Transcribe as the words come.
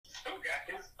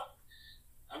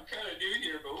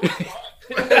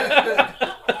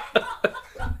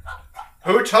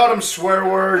Who taught him swear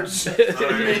words?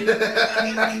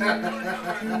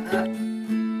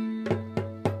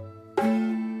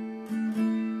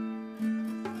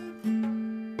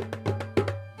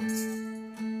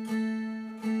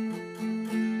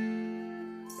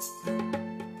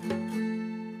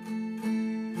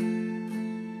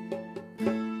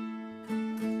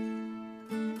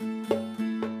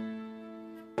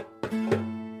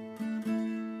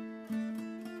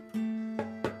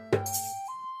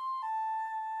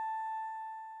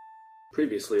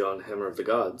 Previously on Hammer of the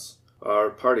Gods, our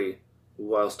party,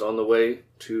 whilst on the way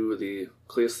to the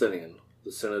Cleisthenian,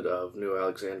 the Synod of New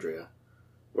Alexandria,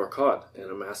 were caught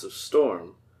in a massive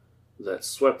storm that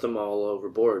swept them all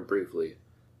overboard briefly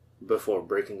before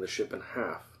breaking the ship in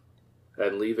half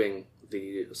and leaving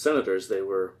the senators they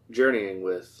were journeying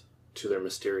with to their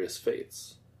mysterious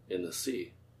fates in the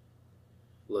sea.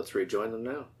 Let's rejoin them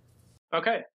now.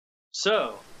 Okay,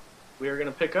 so we are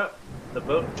going to pick up. The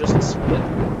boat just split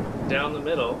down the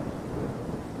middle.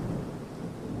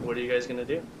 What are you guys going to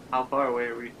do? How far away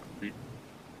are we?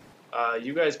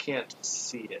 You guys can't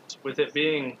see it, with it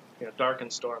being dark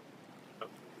and stormy.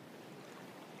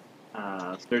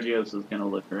 Sergios is going to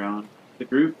look around the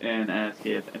group and ask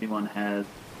if anyone has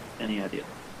any idea.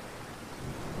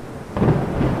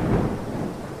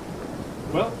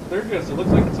 Well, Sergios, it looks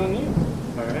like it's on you.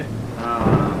 Alright.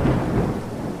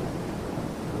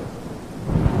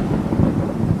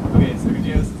 Okay,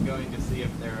 Sergios is going to see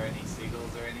if there are any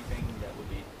seagulls or anything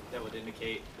that would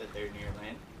indicate that they're near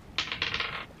land.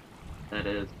 That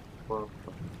is.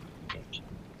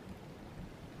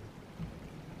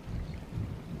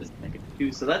 Just make it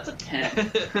 2, so that's a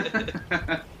 10.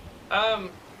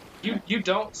 You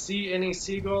don't see any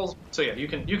seagulls, so yeah, you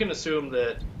can assume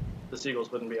that the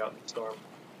seagulls wouldn't be out in the storm.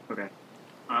 Okay.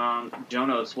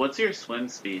 Jonas, what's your swim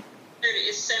speed? 30.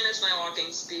 It's same as my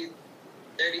walking speed.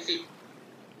 30 feet.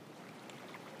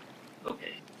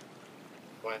 Okay.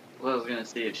 What? Well, I was gonna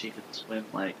see if she could swim,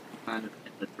 like, kind of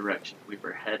in the direction we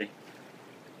were heading.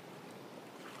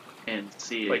 And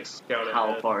see Like, scout how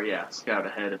ahead. far, scout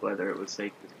ahead of whether it was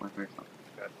safe to swim or something.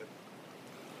 Gotcha.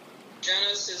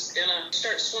 Jonas is gonna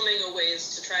start swimming a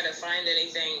ways to try to find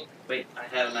anything. Wait, I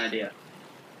have an idea.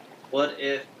 What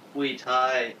if we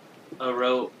tie a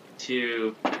rope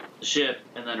to the ship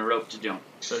and then a rope to Jonas?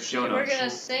 So Jonas. We're gonna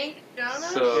sink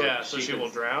Jonas? So Yeah, so she could- will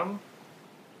drown?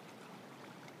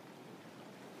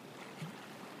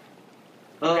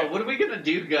 Oh, what are we gonna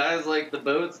do, guys? Like, the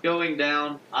boat's going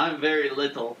down. I'm very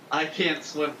little. I can't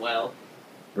swim well.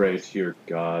 Pray to your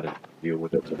God and deal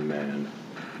with it as a man.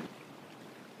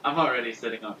 I'm already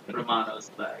sitting on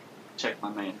Romano's back. Check my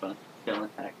main bun. Still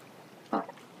intact.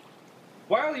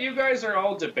 While you guys are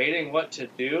all debating what to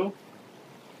do,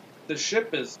 the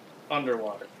ship is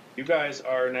underwater. You guys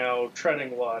are now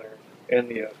treading water in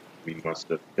the ocean. We must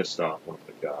have pissed off one of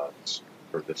the gods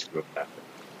for this to have happened.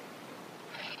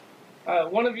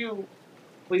 One of you,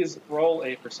 please roll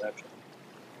a perception.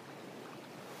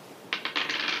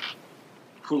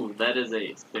 Ooh, that is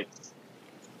a 6.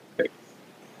 6.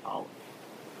 I'll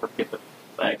forget the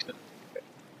action.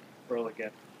 Roll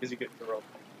again, because you get to roll.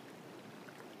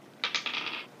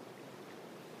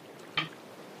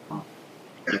 Oh.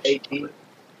 18.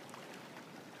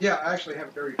 Yeah, I actually have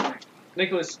a dirty 20.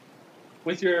 Nicholas,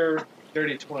 with your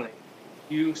dirty 20,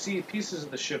 you see pieces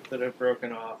of the ship that have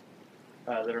broken off,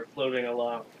 that are floating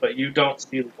along, but you don't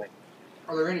see them.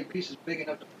 Are there any pieces big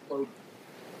enough to float?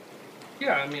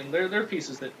 Yeah, I mean, they're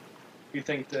pieces that you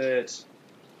think that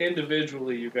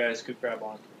individually you guys could grab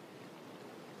on.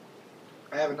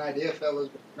 I have an idea, fellas,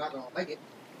 but I'm not going to like it.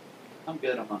 I'm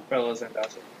good, I'm on. Fellas and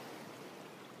Dawson.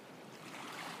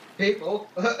 People,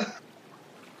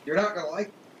 you're not going to like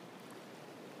it.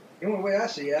 The only way I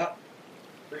see out,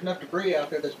 there's enough debris out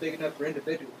there that's big enough for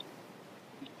individuals.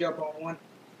 You jump on one,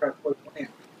 try to float land.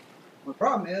 The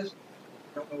problem is,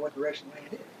 I don't know what direction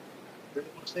land is. Really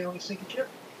want to stay on the sinking ship?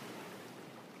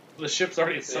 The ship's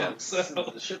already sunk, so...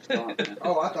 The ship's gone, man.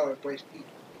 Oh, I thought it was waste heat.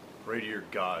 Pray to your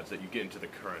gods that you get into the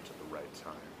current at the right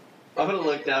time. I'm gonna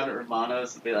look down at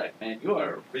Romanos and be like, man, you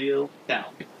are a real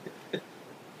down.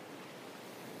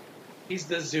 He's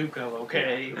the Zuko,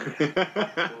 okay?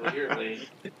 Clearly.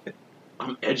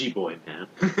 I'm edgy boy,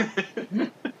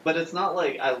 man. But it's not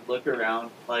like I look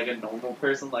around like a normal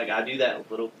person. Like, I do that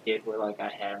little kid where, like, I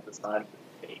have the side of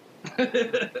the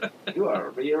face. You are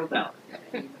a real down.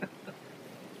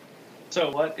 So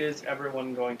what is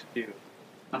everyone going to do?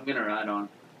 I'm gonna ride on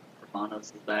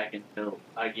Romanos' back until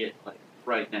I get, like,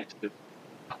 right next to him.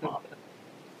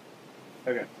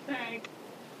 Okay. Thanks.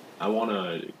 I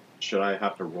wanna... Should I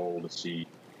have to roll to see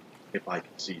if I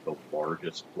can see the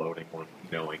largest floating one,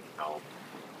 knowing how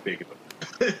big of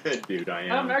a dude I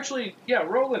am. Actually, yeah,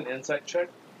 roll an insight check.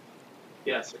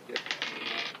 Yes, it did.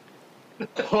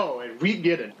 Oh, and we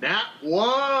get a nat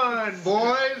 1,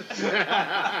 boys!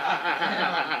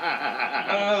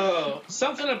 Oh,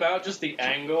 something about just the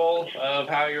angle of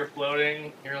how you're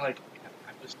floating. You're like,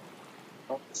 I just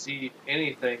don't see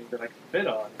anything that I can fit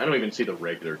on. I don't even see the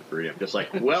regular debris. I'm just like,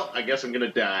 well, I guess I'm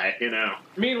gonna die, you know.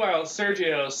 Meanwhile,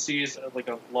 Sergio sees like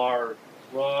a large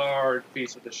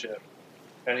piece of the ship,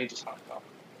 and he just hopped off.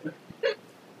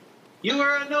 You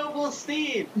are a noble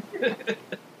steed.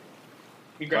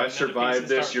 You If grab I another survive piece and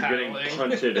this, start you're getting paddling.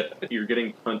 punted. You're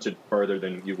getting punted further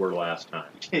than you were last time.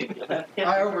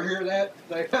 I overhear that.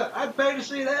 Like, I'd pay to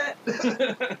see that.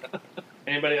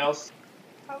 Anybody else?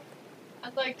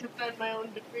 I'd like to find my own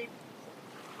debris.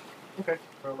 Okay,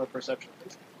 roll a perception,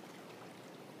 please.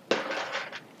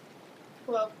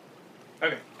 Well,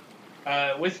 Okay.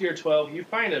 With your 12, you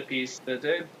find a piece that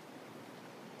is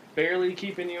barely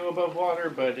keeping you above water,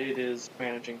 but it is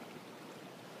managing.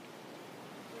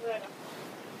 right.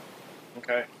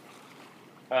 Okay.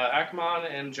 Akmon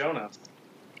and Jonas.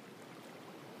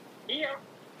 Yeah.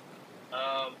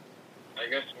 I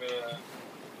guess I'm gonna.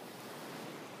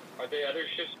 Are they other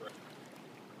ships?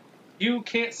 You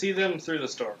can't see them through the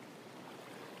storm.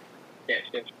 Can't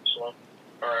see them slow.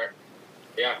 Alright.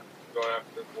 Yeah, going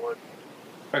after this board.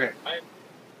 Okay. I'm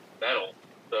metal,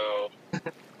 so.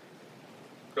 Can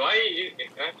I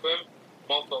swim?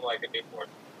 I'm also like a newborn.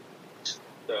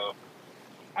 So.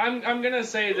 I'm gonna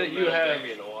say that you metal have.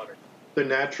 baby in the water. The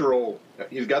natural.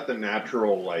 He's got the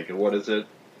natural, like, what is it?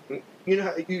 You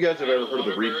know, you guys have ever heard of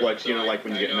the reflex? You know, like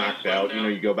when you get knocked out, you know,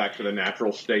 you go back to the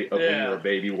natural state of when you're a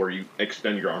baby, where you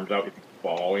extend your arms out if you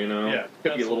fall. You know, Yeah,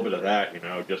 could be a little bit of that. You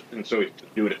know, just and so he's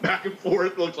doing it back and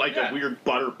forth. Looks like a weird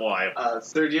butterfly.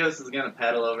 Sergios is gonna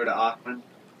paddle over to Achman,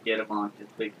 get him on his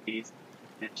big piece,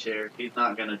 and share. He's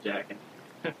not gonna jack him.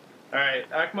 Alright,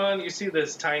 Akmon, you see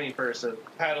this tiny person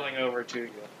paddling over to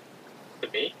you. To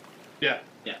me? Yeah.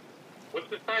 Yeah. What's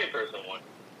this tiny person want?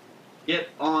 Get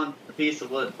on the piece of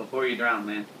wood before you drown,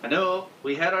 man. I know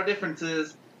we had our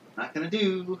differences. Not gonna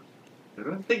do.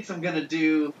 Everyone thinks I'm gonna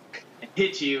do and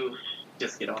hit you.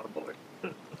 Just get on the board.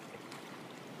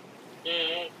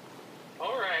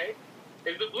 Alright.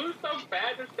 Is the blue stuff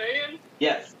bad to stay in?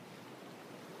 Yes.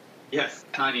 Yes,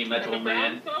 tiny metal And the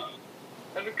brown man. stuff?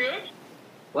 Is it good?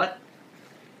 What?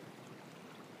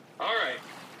 Alright.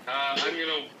 I'm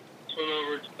gonna swim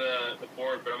over to the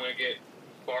board, but I'm gonna get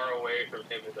far away from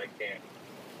him as I can.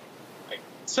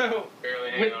 So,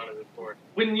 Barely hanging on to this board.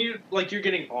 when you, like, you're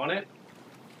getting on it?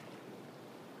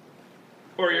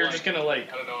 Or you're just gonna,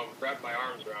 like... I don't know, wrap my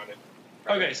arms around it.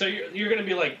 Okay, so you're gonna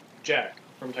be like Jack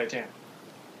from Titanic.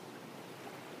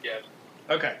 Yes.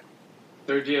 Okay.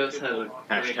 Sergios has a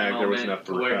Hashtag great there was moment enough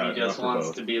for, where he enough just for wants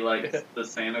both. to be like the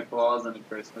Santa Claus in A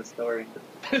Christmas Story.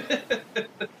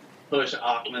 Push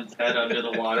Achman's head under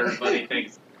the water, but he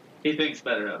thinks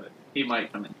better of it. He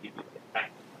might come in.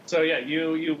 So yeah,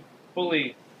 you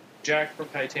fully Jack from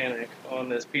Titanic on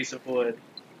this piece of wood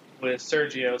with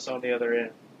Sergios on the other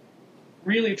end.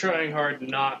 Really trying hard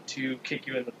not to kick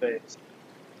you in the face.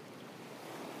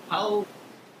 How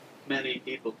many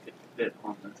people can fit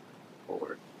on this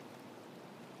board?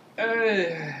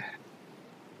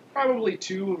 Probably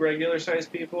 2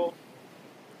 regular-sized people.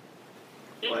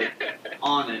 Like,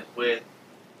 on it with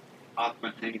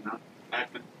Achman hanging out.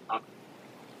 Achman.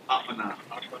 Akmon.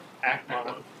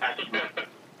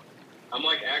 I'm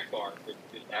like Akbar,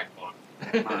 just Akbar.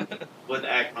 With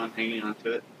Achman hanging onto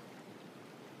it.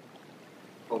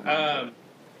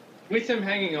 With him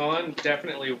hanging on,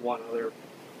 definitely one other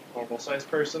normal-sized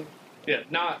person. Yeah,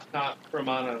 not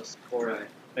Romanos or Right.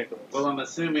 Nicholas. Well, I'm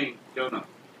assuming Jonah,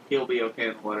 he'll be okay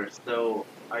in the water. So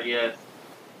I guess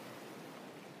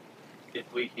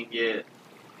if we can get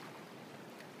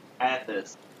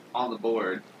Athos on the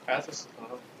board. Athos is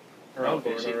on her own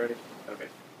board already. Okay.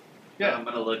 Yeah. I'm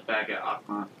gonna look back at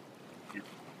Achman.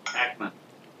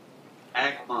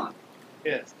 Achman.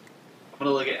 Yes. I'm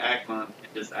gonna look at Achman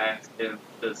and just ask him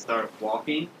to start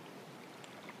walking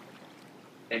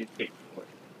and kick the board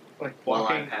Like while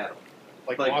I walking, paddle.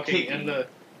 like walking kicking. in the...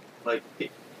 Like,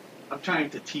 I'm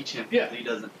trying to teach him Yeah. because he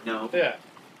doesn't know. Yeah.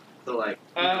 So like,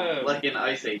 you know, like in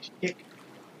Ice Age, kick.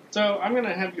 So I'm going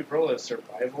to have you roll a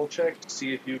survival check to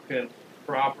see if you can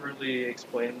properly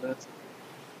explain this.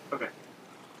 Okay.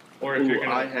 Or if Ooh, you're going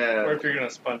I to have- or if you're going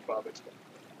to SpongeBob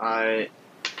explain.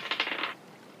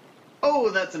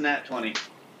 Oh, that's a nat 20.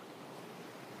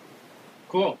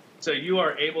 Cool. So you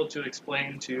are able to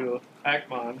explain to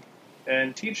Akmon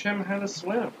and teach him how to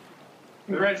swim.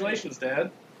 Congratulations,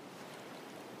 Dad.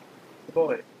 the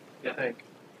boy, Yeah. I think.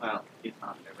 Well, he's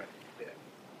not there, right?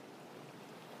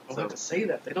 I'll So- have to say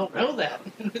that. They don't know that.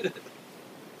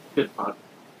 Good pod.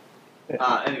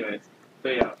 Yeah. Anyways, so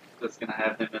yeah, just gonna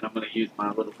have him, and I'm gonna use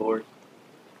my little board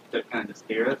to kind of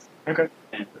steer us. Okay.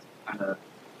 And just kind of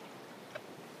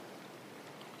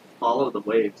follow the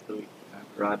waves so we can kind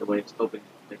of ride the waves, hoping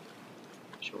they can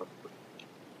show up.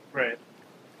 Right.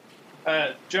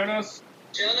 Jonas?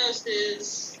 Jonas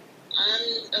is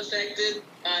unaffected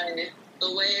by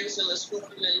the waves and the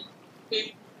storm, and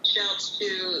he shouts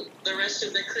to the rest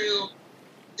of the crew,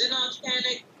 "Do not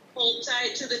panic, hold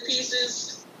tight to the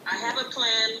pieces. I have a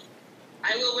plan.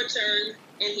 I will return,"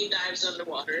 and he dives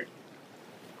underwater.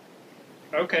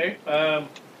 Okay.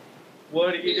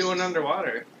 What are you doing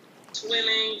underwater?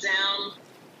 Swimming down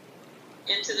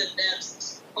into the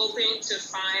depths, hoping to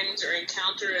find or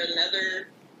encounter another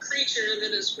creature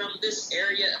that is from this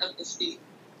area of the sea.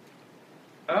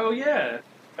 Oh, yeah.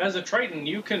 As a Triton,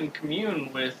 you can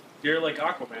commune with... You're like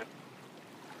Aquaman.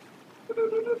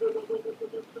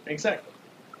 Exactly.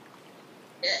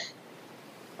 Yeah.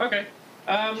 Okay.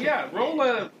 Yeah,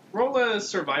 roll a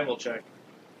survival check.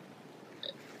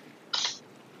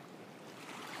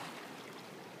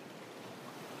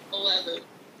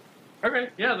 Okay,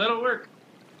 yeah, that'll work.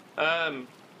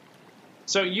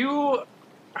 So you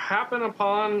happen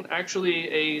upon actually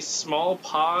a small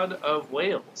pod of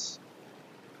whales.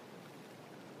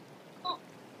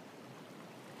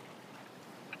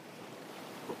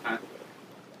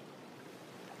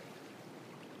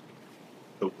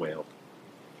 The whale.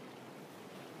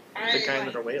 The kind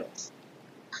that are whales.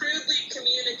 Crudely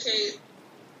communicate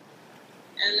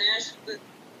and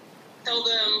tell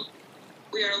them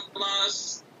we are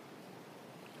lost,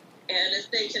 and if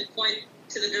they can point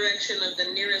to the direction of the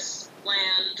nearest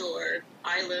land or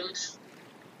island. Does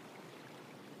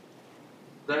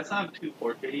that sound too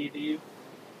orchid-y to you?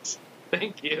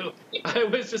 Thank you. I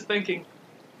was just thinking,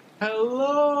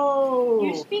 hello!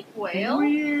 You speak whale?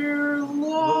 We're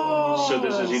lost! So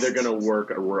this is either going to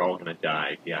work or we're all going to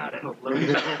die. Got it.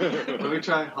 Let me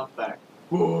try humpback.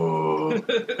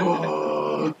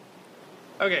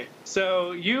 Okay,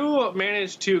 so you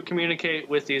managed to communicate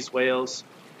with these whales,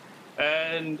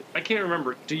 and I can't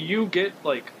remember, do you get,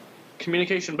 like,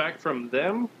 communication back from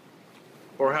them?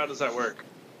 Or how does that work?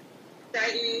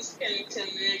 Tritons can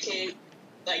communicate,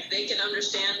 like, they can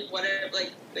understand whatever,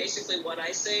 like, basically what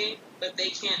I say, but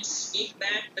they can't speak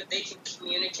back, but they can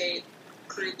communicate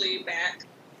crudely back,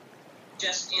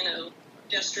 just,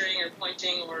 gesturing or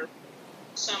pointing or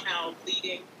somehow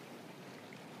leading.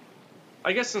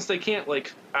 I guess since they can't,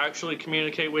 like, actually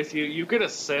communicate with you, you get a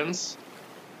sense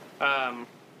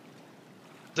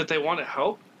that they want to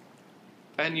help,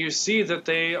 and you see that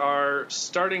they are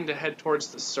starting to head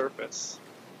towards the surface.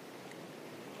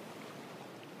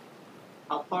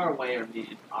 How far away are me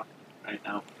and Aquaman right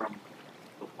now from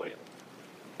the whale?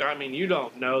 I mean, you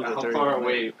don't know that How they're... far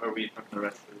away are we from the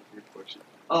rest of the group portion?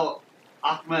 Oh,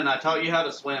 Aquaman, I taught you how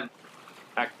to swim.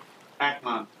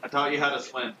 Akman, I taught you how to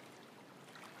swim.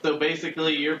 So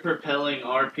basically, you're propelling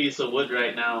our piece of wood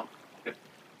right now,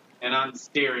 and I'm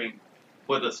steering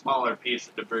with a smaller piece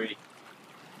of debris.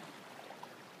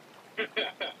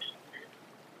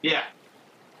 Yeah,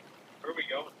 Where are we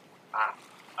going?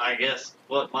 I guess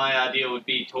what my idea would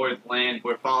be towards land.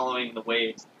 We're following the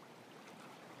waves.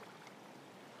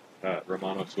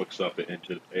 Romanos looks up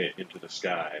into the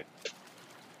sky.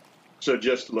 So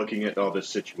just looking at all this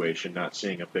situation, not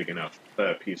seeing a big enough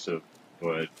piece of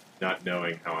wood, not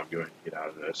knowing how I'm going to get out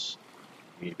of this,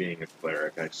 me being a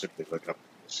cleric, I simply look up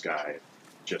at the sky and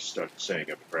just start saying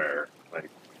a prayer,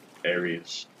 like,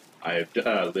 Ares, I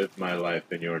have lived my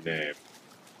life in your name,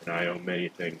 and I owe many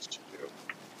things to you.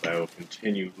 I will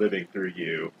continue living through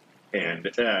you and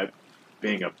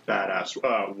being a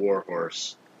badass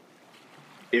warhorse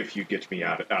if you get me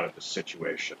out of this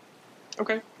situation.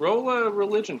 Okay, roll a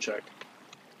religion check.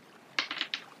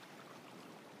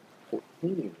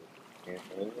 14.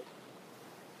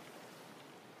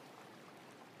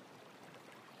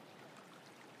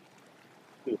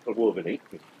 A total of an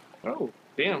 18. Oh,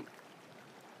 damn.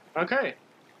 Okay.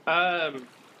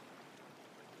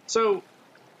 So,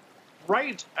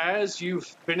 right as you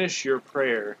finish your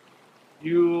prayer,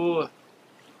 you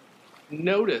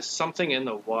notice something in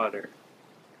the water.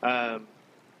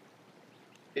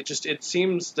 It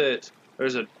seems that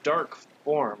there's a dark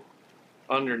form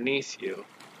underneath you.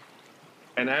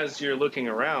 And as you're looking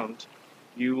around,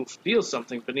 you feel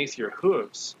something beneath your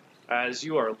hooves as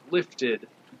you are lifted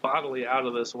bodily out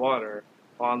of this water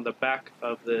on the back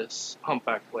of this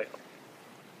humpback whale.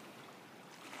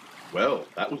 Well,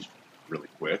 that was really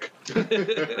quick.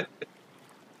 I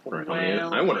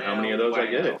wonder how many of those I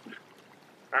get.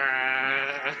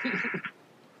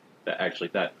 Actually,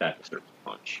 that deserves a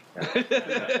punch.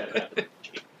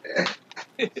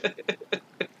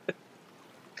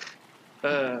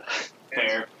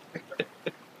 Fair.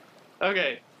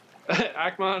 Okay,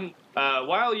 Akmon,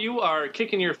 while you are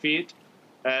kicking your feet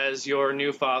as your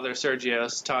new father,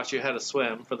 Sergios, taught you how to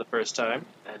swim for the first time.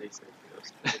 Daddy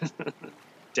Sergios.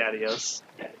 Daddios.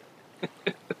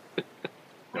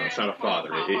 No, it's not a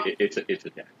father. It's a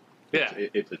dad. Yeah.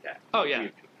 It's a dad. Oh, yeah.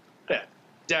 Yeah.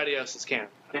 Daddios is canon.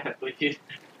 Daddy,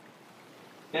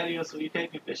 will you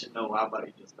take me fishing? No, how about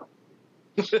you just don't?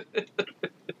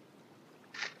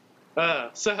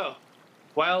 So,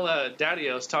 while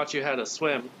Daddios taught you how to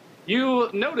swim, you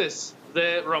notice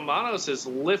that Romanos is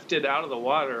lifted out of the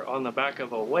water on the back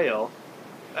of a whale,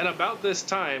 and about this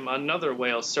time, another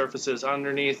whale surfaces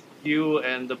underneath you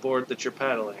and the board that you're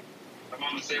paddling. I'm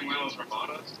on the same wheel as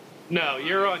Romanos. No,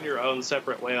 you're on your own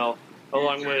separate whale,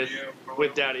 along with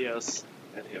Daddios.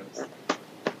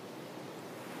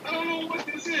 I don't know what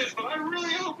this is, but I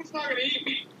really hope it's not going to eat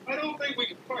me. I don't think we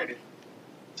can fight it.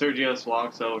 Sergios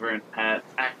walks over and pats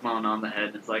Akmon on the head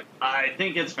and is like, I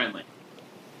think it's friendly.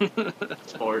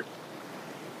 Sport.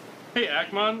 Hey,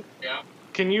 Akmon. Yeah.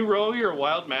 Can you roll your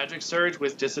wild magic surge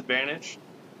with disadvantage?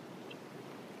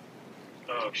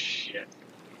 Oh, shit.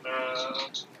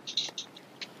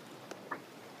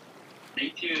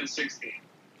 18 and 16.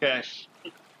 Okay.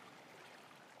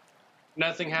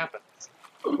 Nothing happens.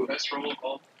 Best roll of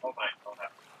all night. All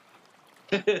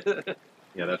that.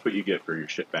 Yeah, that's what you get for your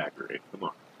shit backery. Come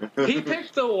on. He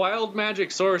picked the wild magic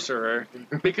sorcerer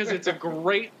because it's a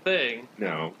great thing.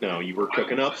 No, you were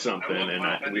cooking up something,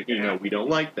 and we don't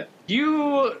like that.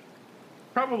 You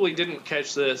probably didn't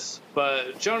catch this,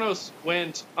 but Jonas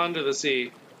went under the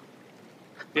sea.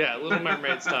 Yeah, Little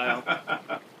Mermaid style.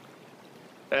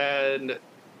 And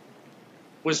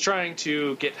was trying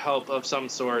to get help of some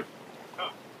sort.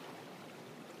 Oh.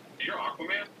 You're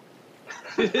Aquaman?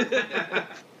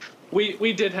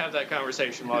 We did have that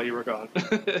conversation while you were gone.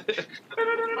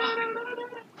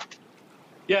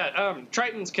 Yeah,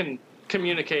 Tritons can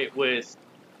communicate with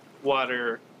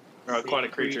water or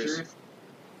aquatic creatures.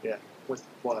 Yeah, with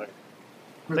water.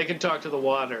 They can talk to the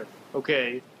water.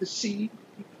 Okay. The sea.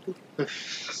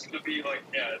 It's going to be like,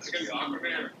 it's going to be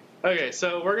Aquaman. Okay,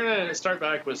 so we're going to start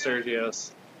back with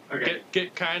Sergios. Okay.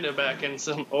 Get kind of back in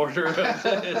some order of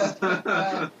this.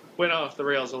 Went off the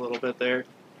rails a little bit there.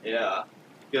 Yeah.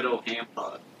 Good old ham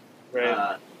pod.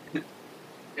 Right.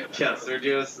 Yeah,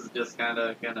 Sergios is just kind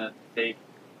of gonna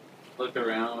look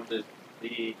around and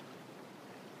see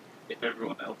if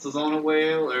everyone else is on a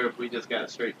whale or if we just got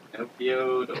straight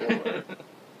Pinocchio'd or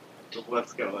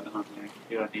what's going on there.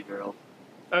 You don't need your help.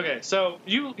 Okay, so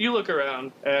you look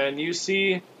around and you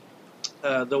see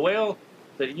the whale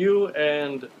that you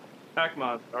and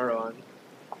Akmon are on.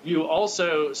 You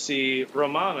also see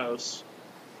Romanos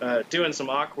doing some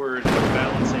awkward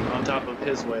balancing on top of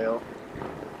his whale.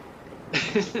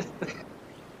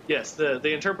 Yes,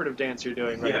 the interpretive dance you're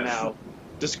doing right now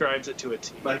describes it to a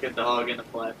T. Like a dog in a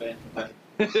flatbed. A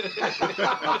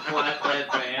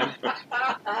flatbed van.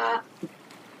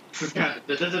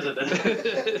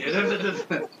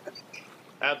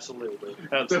 Absolutely.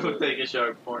 Don't take a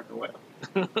shark porn away.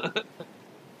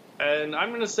 And I'm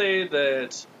going to say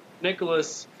that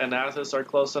Nicholas and Athos are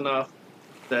close enough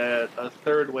that a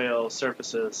third whale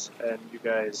surfaces and you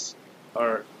guys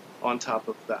are on top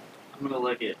of that. I'm going to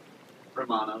look at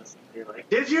Romanos and be like,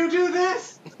 did you do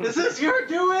this? Is this your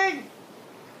doing?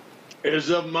 It is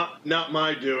not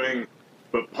my doing,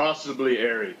 but possibly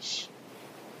Ares.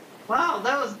 Wow,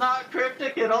 that was not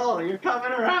cryptic at all. You're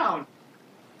coming around.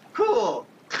 Cool.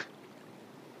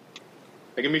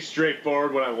 I can be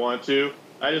straightforward when I want to.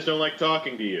 I just don't like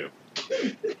talking to you.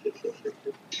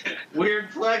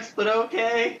 Weird flex, but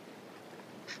okay.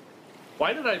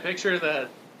 Why did I picture that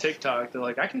TikTok? They're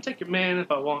like, I can take your man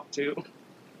if I want to.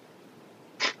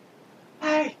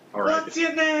 Hey, all right. What's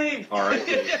your name? All right.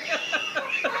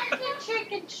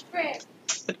 Chicken strip.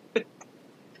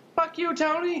 Fuck you,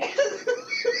 Tony.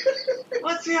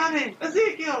 What's your name?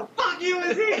 Ezekiel. Fuck you,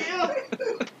 Ezekiel.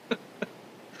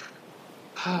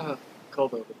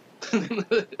 Cold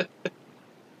open.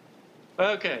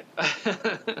 Okay.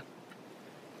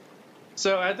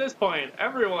 So at this point,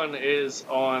 everyone is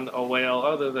on a whale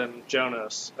other than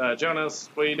Jonas. Jonas,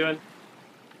 what are you doing?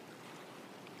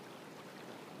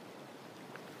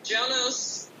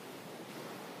 Jonas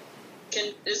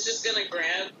is just gonna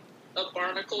grab a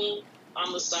barnacle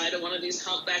on the side of one of these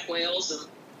humpback whales and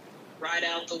ride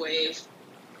out the wave.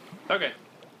 Okay.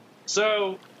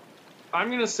 So I'm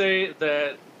going to say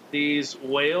that these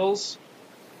whales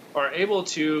are able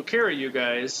to carry you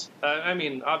guys. I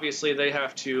mean, obviously they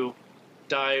have to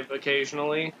dive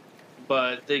occasionally,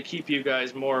 but they keep you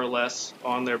guys more or less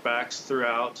on their backs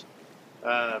throughout,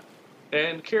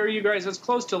 and carry you guys as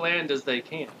close to land as they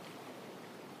can.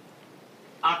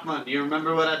 Akman, do you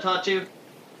remember what I taught you?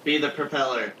 Be the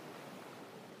propeller.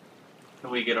 Can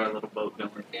we get our little boat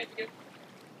going?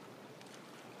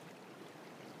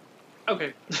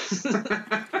 Okay.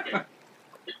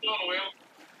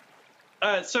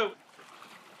 So,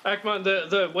 Akman,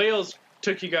 the whales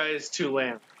took you guys to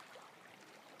land.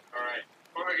 Alright,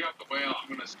 before I get off the whale, I'm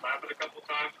gonna slap it a couple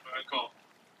times and I call,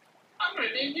 I'm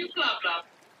gonna name you Blah Blah.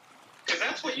 Because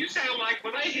that's what you sound like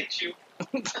when I hit you.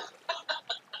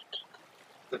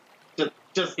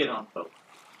 Just get on the boat.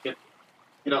 Get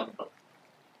on the boat.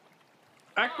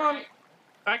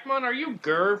 Akman, are you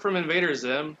Gur from Invader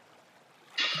Zim?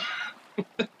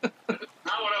 Not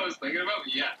what I was thinking about,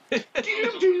 but yeah. Thank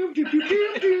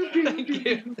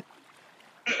you.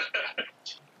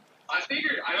 I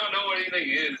figured I don't know what anything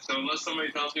is, so unless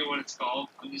somebody tells me what it's called,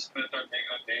 I'm just gonna start making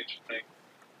up names for things.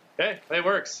 Okay, it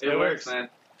works. It works, man.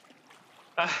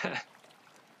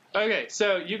 Okay,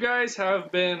 so you guys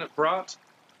have been brought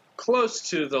close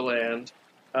to the land.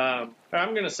 I'm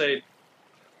gonna say,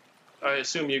 I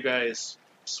assume you guys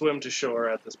swim to shore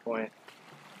at this point.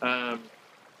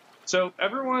 So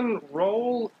everyone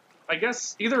roll, I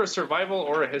guess, either a survival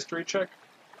or a history check.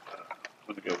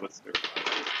 I'm gonna go with survival.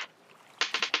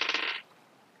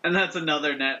 And that's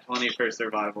another nat 20 for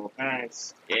survival.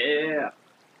 Nice. Yeah.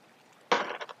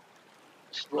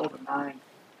 Just rolled a 9.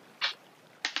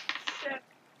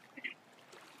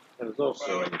 That is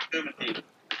also 17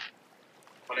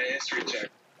 on a history check.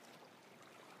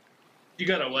 You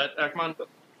got a what, Akman? You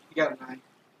got a 9.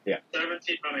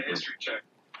 17 on a history check.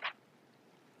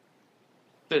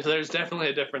 There's definitely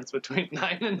a difference between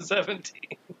 9 and 17.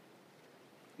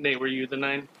 Nate, were you the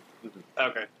 9? Mm-hmm.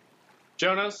 Okay.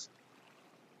 Jonas?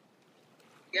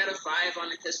 Got a 5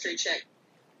 on a history check.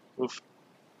 Oof.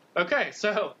 Okay,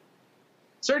 so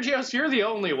Sergios, you're the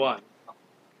only one.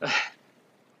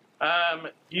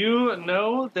 You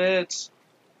know that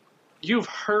you've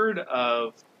heard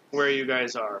of where you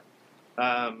guys are.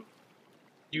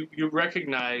 You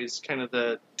recognize kind of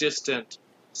the distant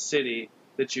city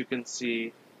that you can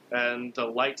see and the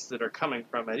lights that are coming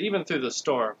from it. Even through the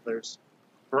storm, there's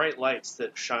bright lights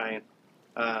that shine.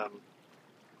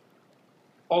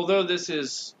 Although this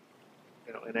is,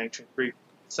 an ancient Greek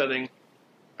setting,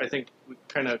 I think we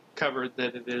kind of covered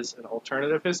that it is an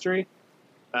alternative history.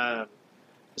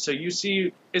 So you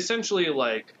see essentially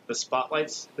like the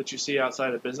spotlights that you see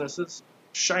outside of businesses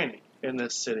shining in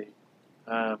this city,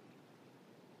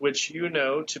 which you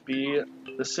know to be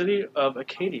the city of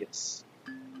Acadius.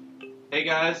 Hey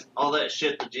guys, all that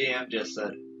shit the GM just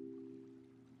said.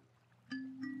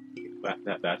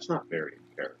 That's not very in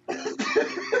character.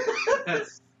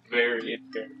 That's very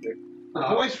in character. The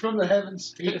voice from the heavens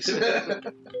speaks.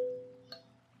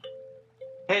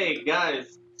 Hey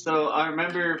guys, so I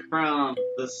remember from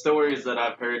the stories that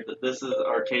I've heard that this is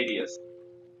Arcadius.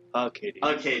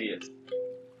 Arcadius.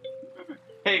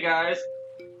 Hey guys,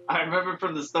 I remember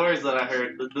from the stories that I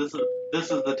heard that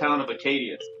this is the town of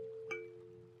Acadius.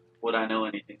 Would I know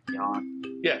anything beyond?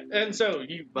 Yeah, and so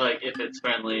you... Like, if it's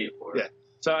friendly or... Yeah,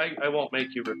 so I won't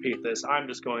make you repeat this. I'm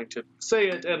just going to say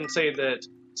it and say that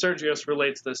Sergios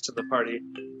relates this to the party.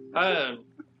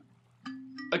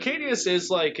 Acadius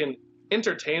is like an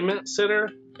entertainment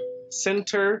center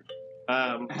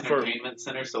Entertainment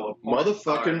center, so...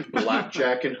 Motherfucking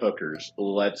blackjack and hookers.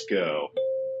 Let's go.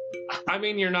 I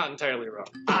mean, you're not entirely wrong.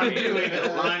 I'm doing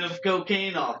a line of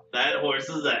cocaine off that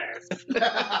horse's ass.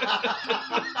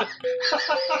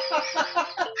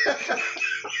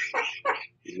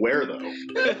 Where, though?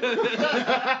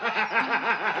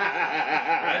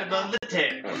 Right above the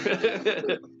tip.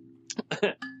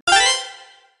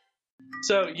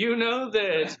 So, you know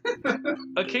that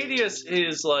Acadius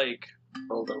is like...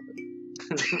 Hold open.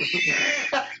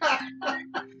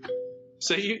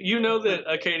 So you know that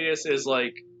Acadius is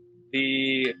like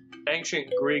the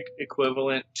ancient Greek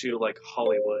equivalent to like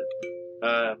Hollywood.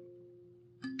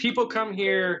 People come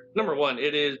here, number one,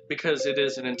 it is because it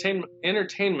is an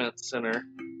entertainment center.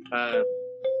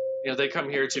 They come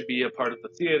here to be a part of the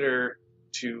theater,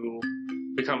 to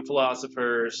become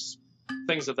philosophers,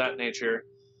 things of that nature.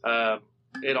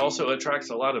 It also attracts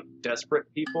a lot of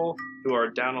desperate people who are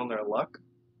down on their luck.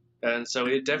 And so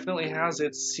it definitely has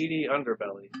its seedy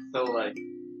underbelly. So, like,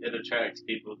 it attracts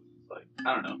people, like,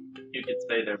 I don't know, you could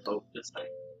say they're both just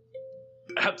like...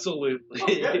 Absolutely.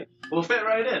 Okay. We'll fit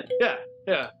right in. Yeah.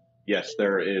 Yes,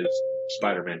 there is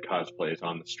Spider-Man cosplays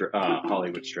on the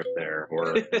Hollywood strip there,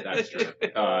 or that strip,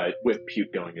 with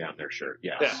puke going down their shirt.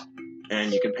 Yes. Yeah.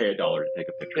 And you can pay $1 to take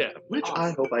a picture of them, which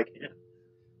I hope I can.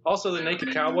 Also, the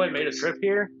Naked Cowboy made a trip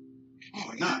here.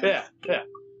 Oh, nice. Yeah.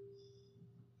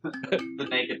 The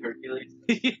Naked Hercules.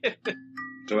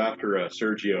 So after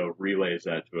Sergio relays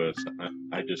that to us,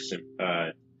 I just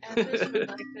Anders would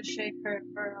like to shake her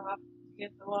fur off to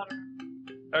get the water.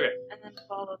 Okay. And then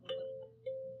follow the little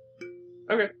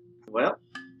Okay. Well,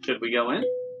 should we go in?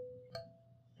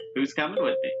 Who's coming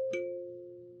with me?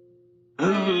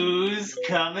 Who's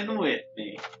coming with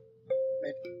me?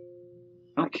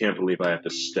 I can't believe I have to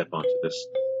step onto this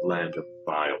land of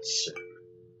vile sin.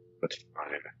 But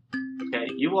fine. Okay,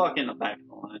 you walk in the back of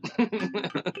the line.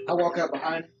 I walk up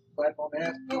behind, clap on the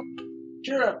ass. Oh,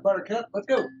 cheer up, Buttercup. Let's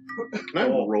go. Can I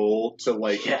roll to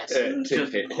like Yes. to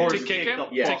Just hit To him? kick him?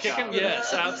 Yeah. To kick him?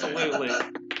 Yes, absolutely.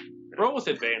 Roll with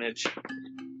advantage.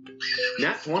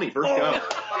 Nat 20, first go.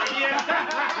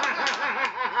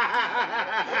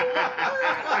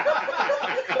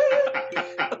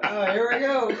 Here we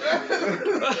go.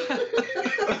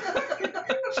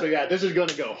 So yeah, this is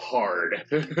gonna go hard.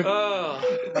 Oh.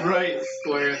 Right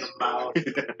square in the mouth.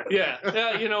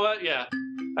 Yeah, you know what? Yeah,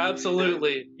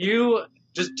 absolutely. You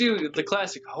just do the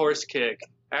classic horse kick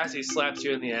as he slaps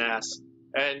you in the ass,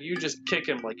 and you just kick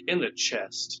him like in the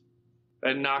chest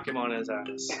and knock him on his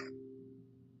ass.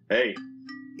 Hey,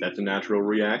 that's a natural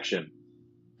reaction.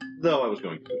 Though I was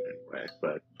going to do it anyway,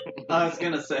 but I was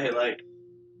gonna say, like,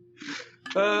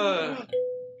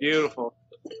 Beautiful.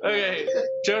 Okay,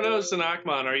 Jonas and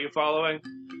Akman, are you following?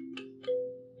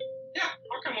 Yeah,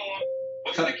 I'll come along.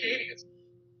 What's an Acadius?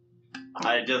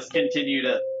 I just continue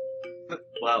to,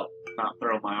 well, not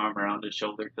throw my arm around his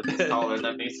shoulder because he's taller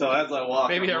than me. So as I walk,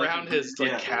 Maybe I'm around his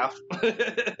yeah. calf. Why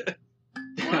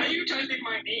are you touching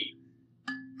my knee?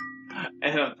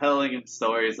 And I'm telling him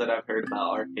stories that I've heard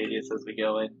about Arcadius as we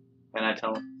go in. And I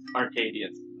tell him,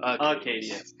 Arcadius.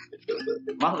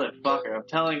 Motherfucker, I'm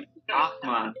telling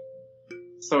Akman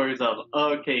stories of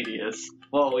Arcadius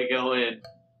while we go in.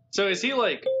 So is he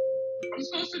like... I'm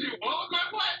supposed to do what with my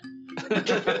what?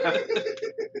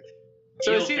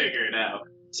 So You'll is he... figure it out.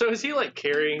 So is he like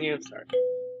carrying you? Sorry.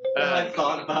 I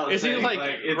thought about is he saying, like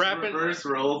it's wrapping reverse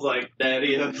rolls like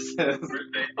Daddy says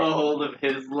a hold of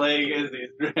his leg as he's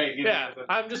dragging Yeah, him.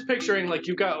 I'm just picturing like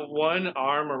you've got one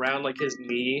arm around like his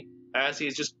knee as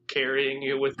he's just carrying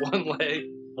you with one leg.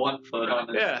 1 foot on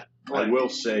his Yeah. I will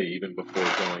say, even before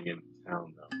going into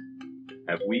town, though,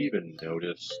 have we even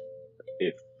noticed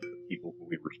if the people who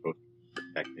we were supposed to be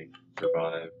protecting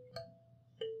survived?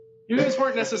 You guys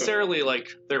weren't necessarily like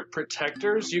their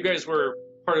protectors. You guys were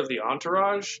part of the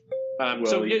entourage.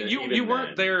 So even you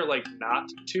weren't there like not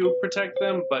to protect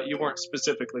them, but you weren't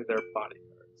specifically their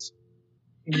bodyguards.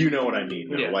 You know what I mean,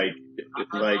 though. Yeah. Like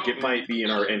it might be in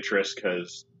our interest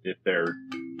because if they're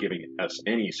giving us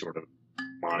any sort of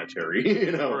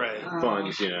monetary, Right.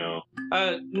 funds, No,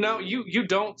 you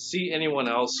don't see anyone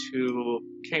else who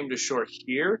came to shore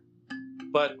here,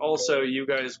 but also you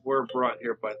guys were brought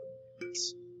here by the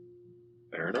police.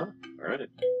 Fair enough. All right.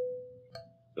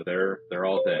 So they're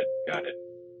all dead. Got it.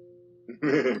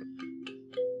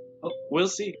 We'll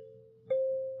see.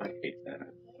 I hate that.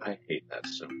 I hate that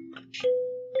so much.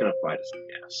 It's gonna bite us in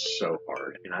the ass so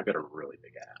hard, and I've got a really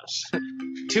big ass.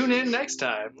 Tune in next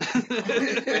time.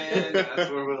 And that's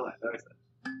where we'll end.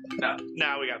 No.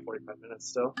 Now we got 45 minutes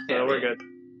still, so Yeah, we're yeah. good.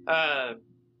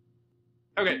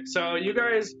 Okay, so you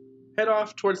guys head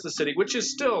off towards the city, which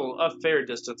is still a fair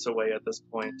distance away at this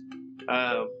point.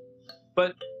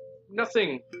 But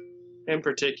nothing in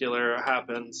particular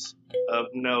happens of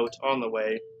note on the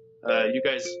way. You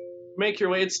guys make your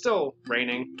way. It's still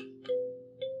raining,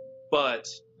 but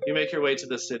you make your way to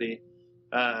the city.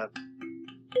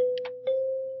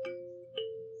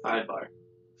 Sidebar.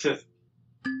 Just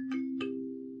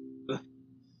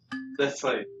that's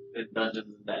like in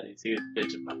Dungeons and Daddies. He was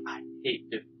bitching about, I hate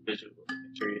visual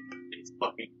imagery. These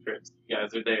fucking trips. You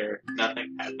guys are there.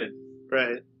 Nothing happens.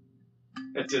 Right.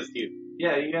 It's just you.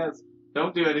 Yeah, you guys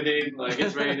don't do anything. Like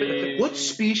it's raining. What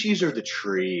species are the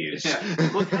trees? Yeah.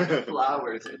 What kind of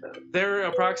flowers are those? They're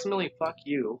approximately fuck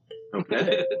you.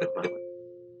 Okay.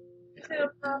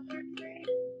 Tulip poplar tree.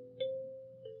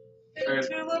 Or- Is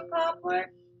it tulip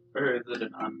poplar? Or is it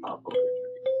an unpopular tree?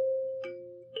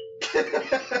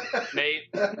 Nate.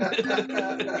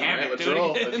 Damn it, let's Do it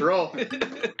roll. again. Let's roll.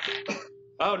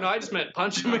 Oh, no, I just meant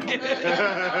punch him again.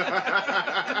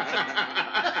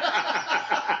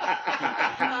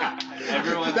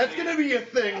 Everyone That's gonna be a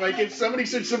thing. Like, if somebody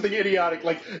said something idiotic,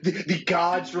 like the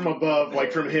gods from above,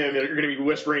 like from him, are gonna be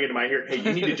whispering into my ear, "Hey,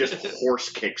 you need to just horse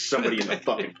kick somebody in the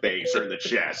fucking face or in the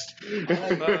chest."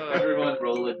 Everyone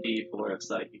roll a d4 of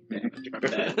psychic damage from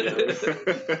that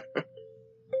joke.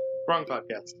 Wrong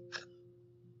podcast.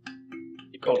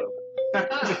 You called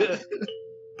over.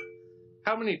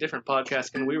 How many different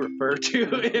podcasts can we refer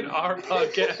to in our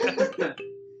podcast?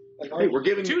 Hey, we're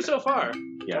giving 2 so far.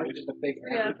 Yeah. Just a big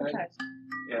Yeah, advertising.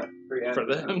 Yeah, free For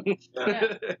them.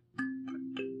 Yeah.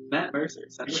 Matt Mercer.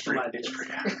 Send us some ideas. It's free.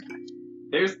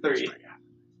 There's 3.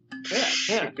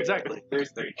 Yeah, exactly.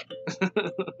 There's 3.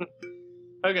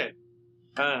 Okay.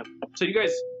 So you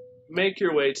guys make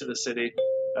your way to the city.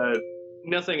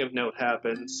 Nothing of note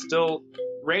happens. Still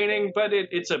raining, but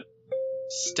it's a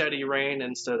steady rain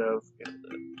instead of the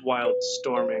wild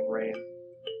storming rain.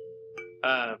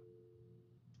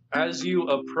 As you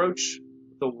approach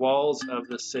the walls of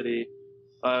the city,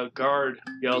 a guard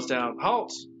yells down,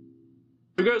 "Halt!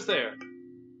 Who goes there?"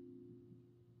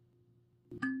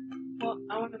 Well,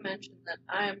 I want to mention that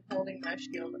I am holding my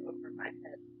shield over my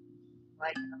head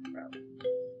like an umbrella.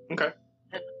 Okay.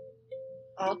 And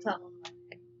I'll tell them my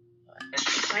name.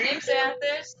 My name's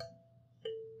Athos.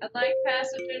 I'd like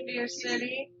passage into your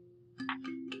city.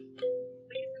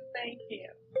 Please and thank you.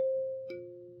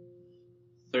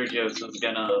 Sergios was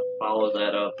gonna follow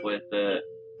that up with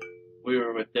we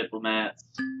were with diplomats.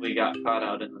 We got caught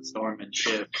out in the storm and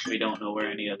ships. We don't know where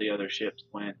any of the other ships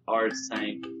went. Ours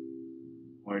sank.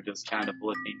 We're just kind of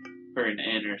looking for an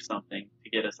inn or something to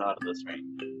get us out of this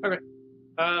rain. Okay.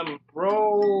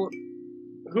 Roll.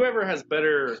 Whoever has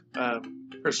better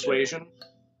persuasion.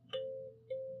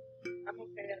 I'm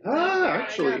okay. At that.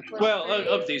 Actually. I got plus Well, 3.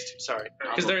 of these two, sorry,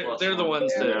 because I'm a they're the +1.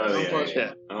 ones that. Yeah.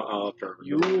 Yeah. I'll turn.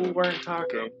 You weren't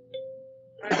talking.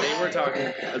 They were talking.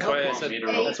 That's why I said.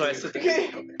 That's why I said.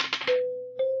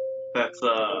 That's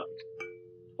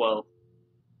 12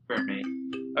 for me.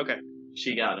 Okay.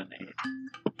 She got an 8.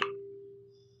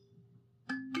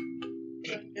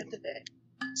 Doing good today.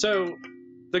 So,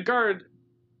 the guard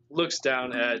looks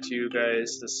down at you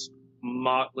guys, this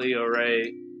motley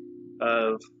array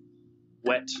of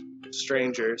wet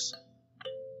strangers,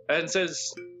 and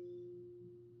says,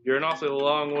 "You're an awfully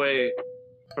long way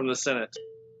from the Senate.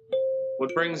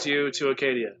 What brings you to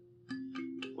Acadia?"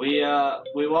 We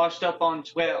washed up on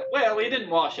well we didn't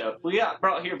wash up. We got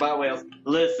brought here by whales.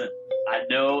 Listen, I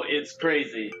know it's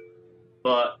crazy,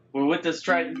 but we're with this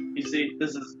Triton. You see,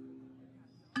 this is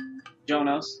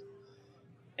Jonas,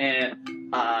 and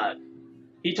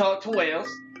he talked to whales,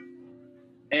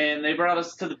 and they brought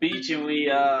us to the beach, and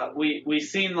we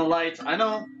seen the lights. I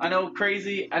know,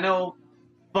 crazy, I know,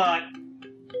 but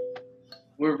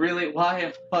we're really. Why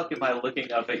the fuck am I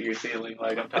looking up at your ceiling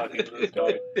like I'm talking to this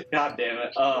guy? God damn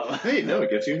it. Hey, no, it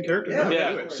gets you in character. Yeah. No,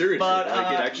 Yeah. do it. Seriously, But,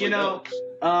 like, it actually you know,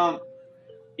 helps.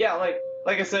 Yeah,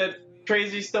 like I said,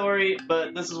 crazy story,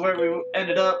 but this is where we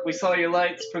ended up. We saw your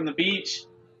lights from the beach.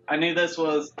 I knew this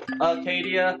was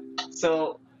Acadia,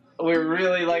 so we're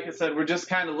really, like I said, we're just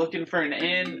kind of looking for an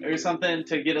inn or something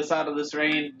to get us out of this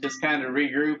rain, just kind of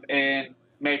regroup and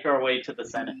make our way to the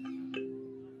Senate.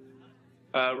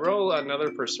 Roll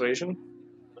another persuasion.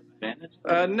 Advantage?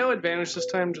 No advantage this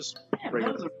time, just Man,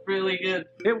 regular. that was really good.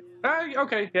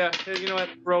 Okay, yeah. You know what?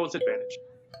 Roll with advantage.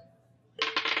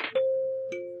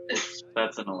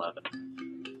 That's an 11.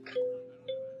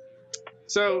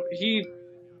 So he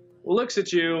looks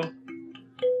at you,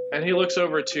 and he looks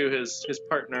over to his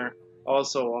partner,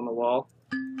 also on the wall,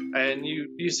 and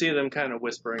you see them kind of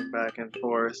whispering back and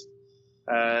forth.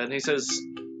 And he says,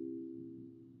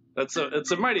 "It's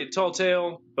a mighty tall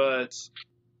tale, but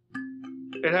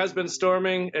it has been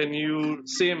storming, and you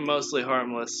seem mostly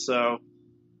harmless. So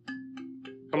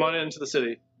come on into the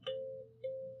city."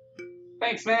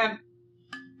 Thanks, man.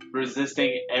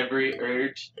 Resisting every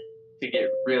urge to get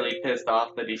really pissed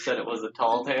off that he said it was a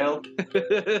tall tale.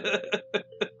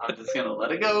 I'm just gonna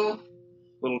let it go.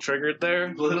 Little triggered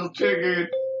there. Little triggered.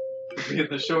 Being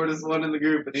the shortest one in the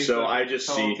group. And he So said I just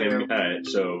tall see him.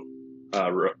 tale.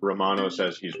 Romano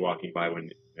says he's walking by when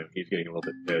he's getting a little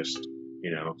bit pissed.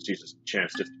 Sees a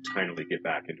chance just to tinily get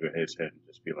back into his head and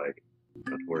just be like,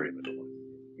 "Don't worry, little one.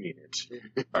 I mean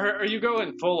it." Are you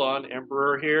going full on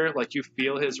Emperor here? Like you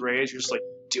feel his rage? You're just like,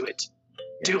 do it.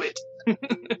 Do it.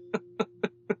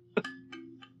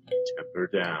 Temper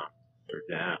down.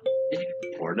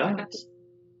 Or not.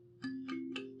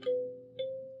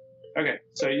 Okay,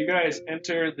 so you guys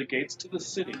enter the gates to the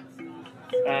city.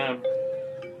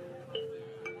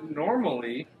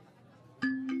 Normally,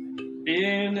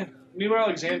 in New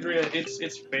Alexandria,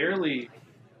 it's fairly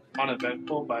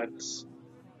uneventful by this,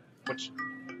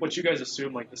 what you guys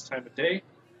assume like this time of day.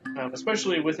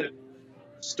 especially with it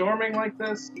storming like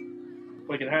this,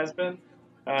 like it has been.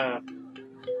 Not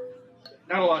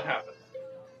a lot happens.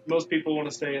 Most people want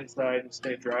to stay inside and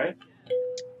stay dry.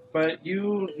 But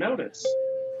you notice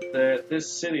that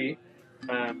this city,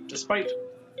 despite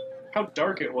how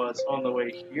dark it was on the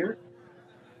way here,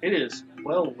 it is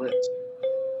well lit.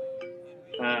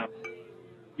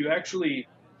 You actually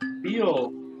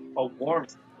feel a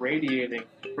warmth radiating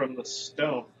from the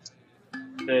stones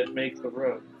that make the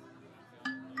road.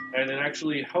 And it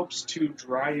actually helps to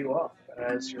dry you up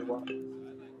as you're walking.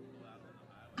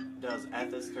 Does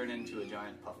Athos turn into a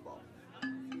giant puffball?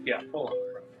 Yeah, full on.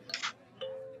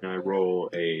 Can I roll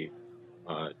a,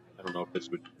 I don't know if this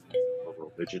would be a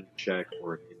religion check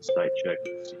or an insight check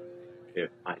to see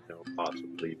if I know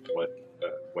possibly what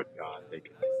god they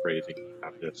can be praising to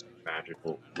have this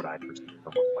magical, what I perceive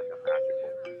almost like a magical,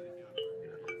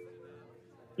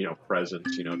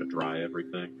 presence, to dry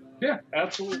everything. Yeah,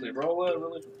 absolutely. Roll a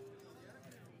religion.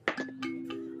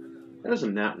 That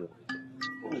isn't that one.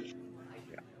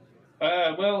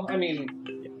 Well, I mean,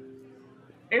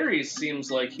 Ares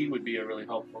seems like he would be a really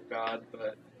helpful god,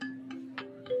 but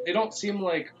they don't seem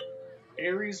like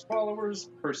Ares followers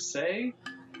per se,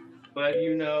 but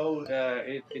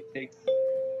it takes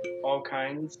all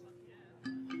kinds.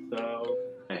 So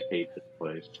I hate this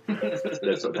place.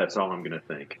 That's all I'm gonna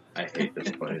think. I hate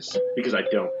this place because I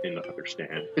don't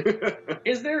understand.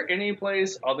 Is there any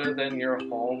place other than your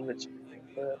home that you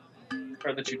think that,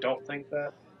 or that you don't think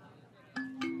that?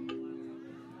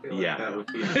 Yeah. That would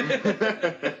be.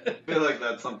 I feel like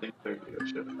that's something Sergio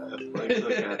should have asked. Like,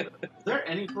 look at it. Is there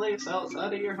any place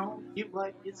outside of your home you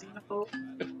like your xenophobe?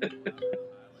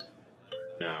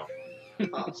 No.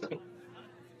 Awesome.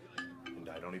 And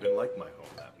I don't even like my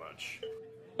home that much.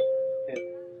 Yeah.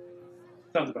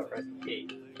 Sounds about right.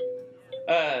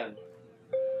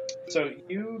 So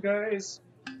you guys,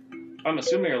 I'm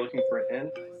assuming, are looking for an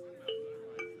inn.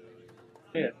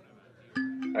 Yeah.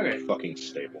 Okay. Fucking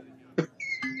stable.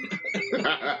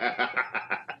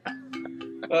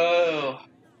 Oh.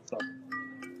 So,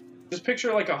 just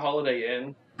picture like a Holiday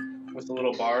Inn with a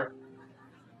little bar.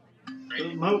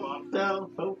 Motel,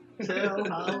 hotel,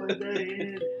 Holiday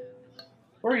Inn.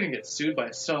 We're gonna get sued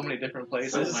by so many different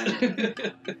places. So many.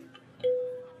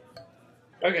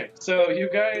 Okay, so you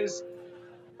guys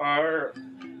are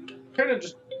kind of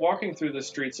just walking through the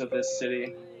streets of this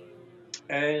city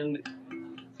and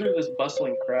through this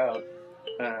bustling crowd,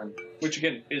 which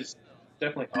again is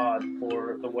definitely odd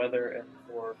for the weather and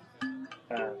for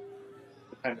the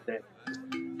time of day.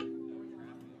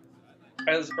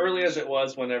 As early as it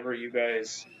was whenever you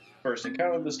guys first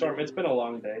encountered the storm, it's been a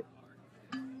long day.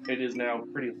 It is now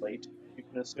pretty late, you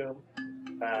can assume.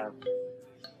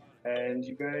 And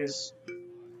you guys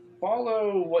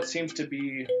follow what seems to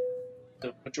be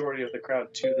the majority of the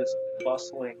crowd to this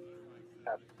bustling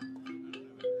tavern.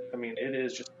 I mean, it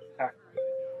is just packed.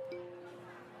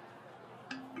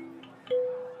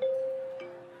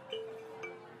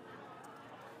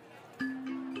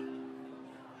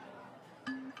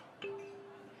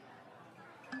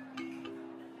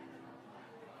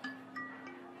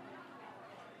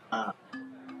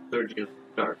 Sergio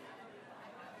dark.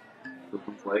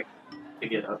 Looks like to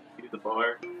get up to the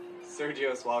bar.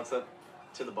 Sergios walks up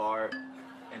to the bar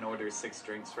and orders 6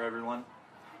 drinks for everyone.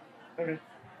 Okay.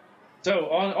 So,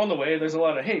 on the way, there's a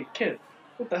lot of, hey, kid,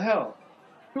 what the hell?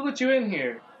 Who let you in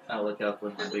here? I look up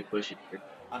with my big bushy beard.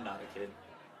 I'm not a kid.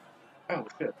 Oh,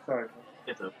 shit, sorry.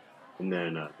 It's a And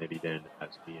then maybe then, as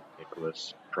me and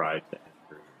Nicholas tried to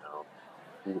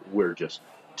enter, we're just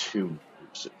two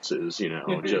nuisances,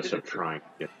 just of trying to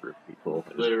get through people.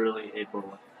 literally a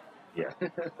bullet. Yeah.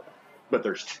 But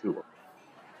there's 2 of them.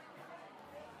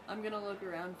 I'm gonna look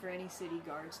around for any city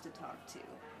guards to talk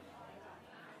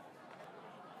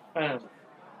to.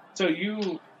 So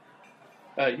you,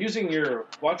 using your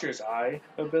Watcher's Eye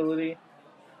ability,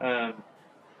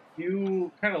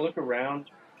 you kind of look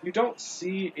around. You don't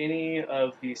see any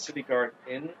of the city guard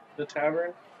in the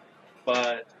tavern,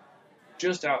 but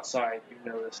just outside you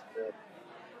notice that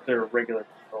they're regular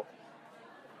patrol.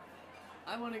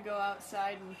 I want to go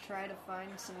outside and try to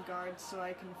find some guards so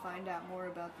I can find out more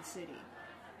about the city.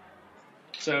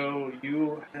 So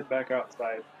you head back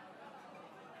outside.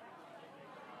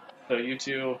 So you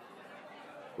two...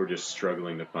 We're just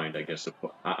struggling to find, I guess,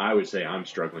 I would say I'm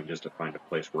struggling just to find a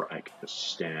place where I can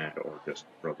just stand or just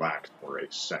relax for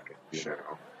a second, you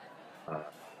know.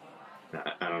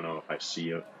 I don't know if I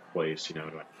see a place, do I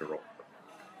have to roll?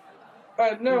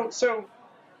 No, so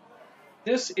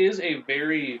this is a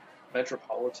very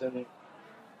metropolitan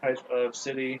type of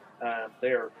city.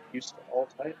 They are used to all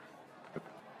types.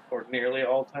 or nearly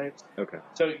all types. Okay.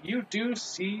 So you do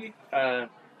see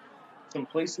some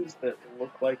places that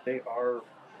look like they are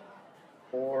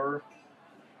for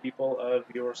people of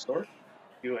your sort,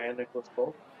 you and Nicholas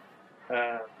both.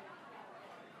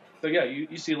 So yeah,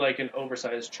 you see like an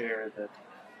oversized chair that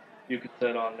you could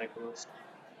sit on, Nicholas.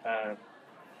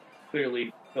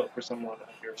 Clearly built for someone of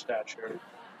your stature.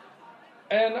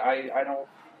 And I don't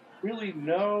really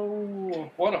know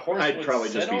what a horse I'd would probably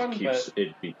sit just on, be but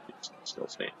it'd be still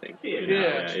standing.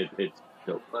 Yeah. It's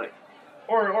still Like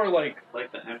or like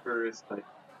the Emperor's like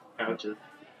couches.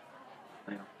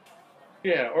 You know.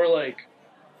 yeah, or like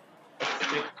a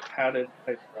thick padded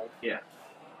type rug. Yeah.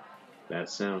 that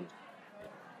sounds.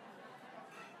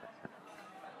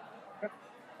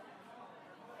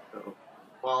 So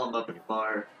while I'm up at the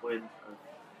bar, when the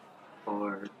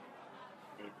bar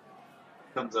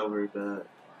comes over to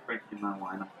drink me my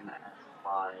wine, I'm gonna ask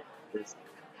why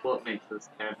what makes this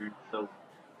tavern so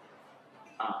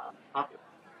popular.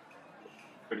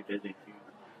 Pretty busy.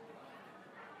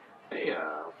 Hey,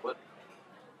 what?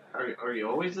 Are you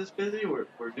always this busy? We're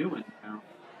new in town.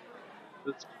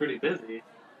 It's pretty busy. Is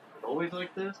it always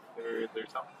like this, or is there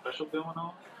something special going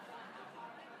on?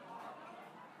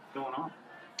 What's going on?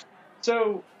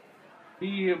 So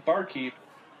the barkeep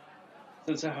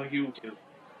says how you do.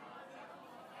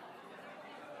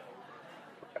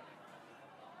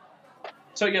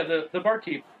 So yeah, the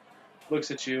barkeep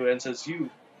looks at you and says, "You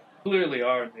clearly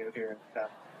are new here in town.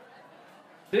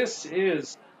 This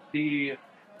is the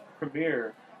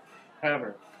premier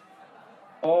tavern.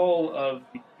 All of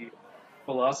the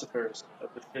philosophers of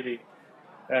the city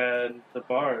and the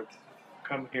bards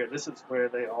come here. This is where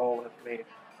they all have made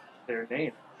their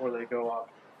name before they go off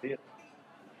to the theater."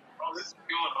 Oh, this is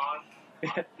going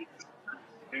on.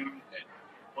 Dude,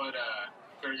 what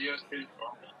Sergio's did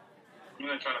for me. I'm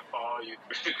gonna try to follow you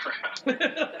through the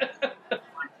crowd.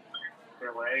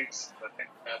 Their legs. I think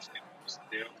that's what you're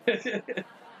supposed to do.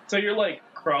 So you're like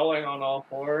crawling on all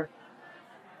four.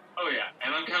 Oh yeah,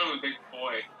 and I'm kind of a big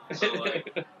boy, so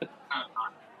like, kind of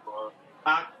not close.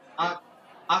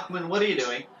 Achman, what are you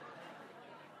doing?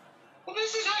 Well,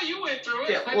 this is how you went through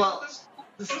it. Yeah, well,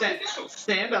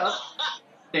 stand up.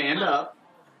 Stand up.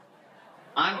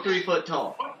 I'm 3 foot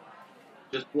tall.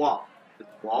 Just walk. Just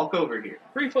walk over here.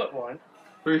 3'1".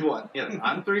 3'1". Yeah,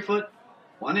 I'm 3 foot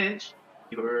 1 inch.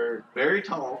 You're very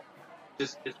tall.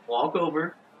 Just walk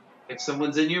over. If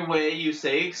someone's in your way, you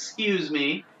say "excuse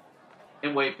me,"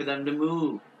 and wait for them to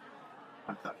move.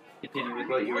 I'm sorry. Continue with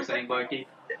what you were saying, Barky.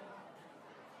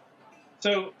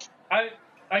 So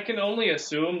I can only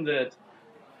assume that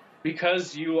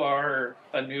because you are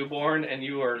a newborn and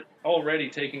you are already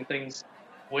taking things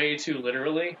way too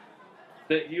literally,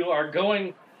 that you are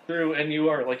going through and you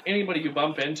are like anybody you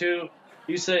bump into,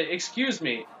 you say, "Excuse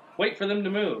me," wait for them to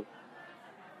move.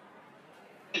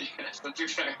 Yes, that's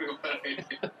exactly what I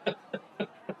did.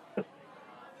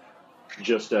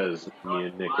 Just as me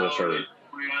and Nicholas are. At him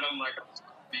like I'm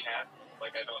supposed to be happy,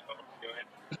 like I don't know what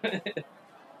I'm doing.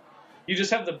 You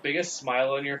just have the biggest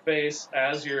smile on your face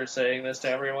as you're saying this to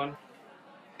everyone.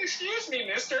 Excuse me,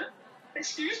 mister.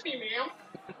 Excuse me,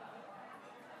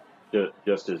 ma'am.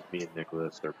 Just as me and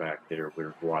Nicholas are back there,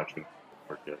 we're watching.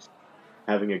 We're just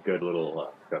having a good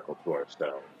little chuckle to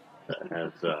ourselves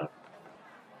as,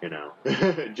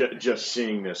 just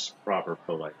seeing this proper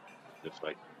polite. Just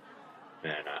like,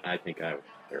 man, I think I would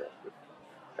pair up with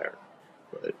there.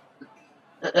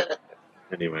 But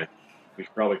anyway, we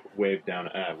should probably wave down.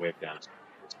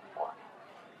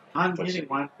 I'm getting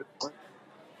one for the play.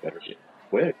 Better get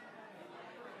quick.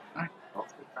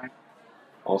 Also, trying.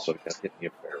 Also, got to hit me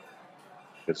up there.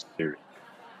 Because seriously.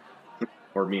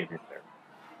 Or me and him there.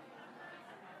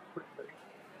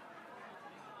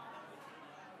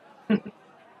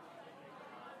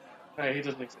 He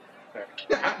doesn't exist.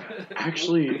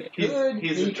 Actually,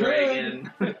 he's a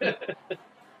dragon.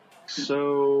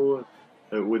 So,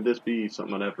 would this be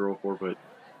something I'd have to roll for? But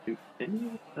do any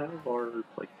of us have our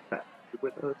fat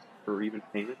with us, or even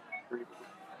payment?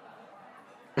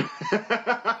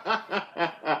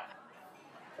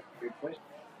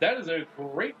 That is a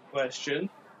great question.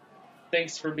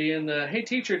 Thanks for being the. Hey,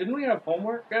 teacher, didn't we have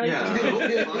homework, guys? Yeah.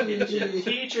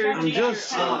 teacher. I'm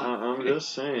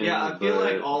just saying. Yeah, I feel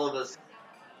like all of us,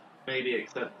 maybe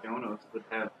except Jonas, would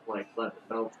have leather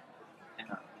belts.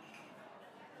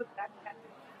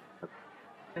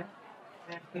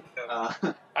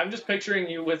 I'm just picturing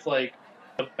you with a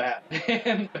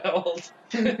Batman belt.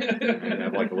 And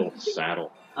have a little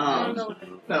saddle.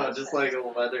 No, just like a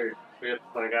leather grip.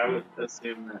 I would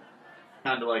assume that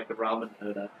kind of like the Robin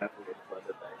Hood, I'd have to get a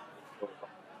leather bag.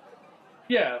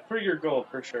 Yeah, for your gold,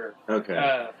 for sure.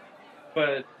 Okay.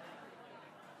 But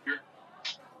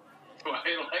Do I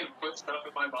like put stuff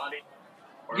in my body?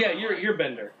 Or Yeah, am I, you're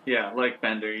Bender. Yeah, like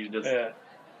Bender, you just. Yeah.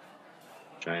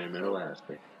 Chinaman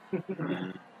elastic.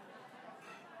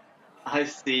 I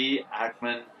see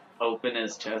Ackman open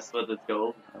his chest with his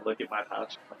gold. I look at my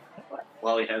pouch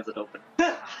while he has it open.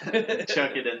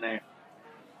 Chuck it in there.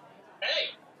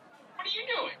 Hey, what are you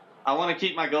doing? I want to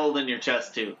keep my gold in your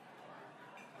chest too.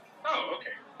 Oh,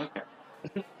 okay. Okay.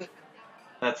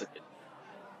 That's a good.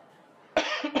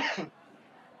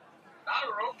 Not a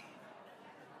rope.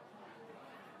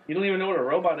 You don't even know what a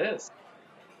robot is.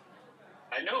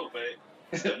 I know, but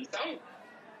it doesn't sound.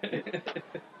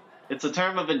 It's a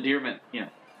term of endearment, you know.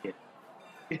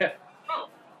 Yeah. Oh.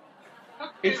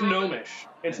 Okay, It's Robin. gnomish.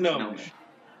 It's gnomish.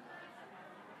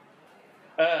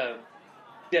 gnomish.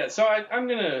 Yeah, so I'm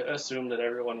going to assume that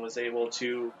everyone was able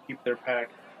to keep their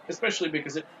pack, especially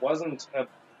because it wasn't a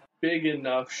big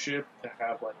enough ship to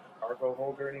have, like, a cargo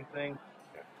hold or anything.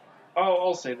 Yeah.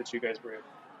 I'll say that you guys were able.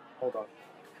 Hold on.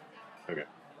 Okay.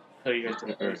 So you guys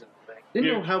didn't lose anything.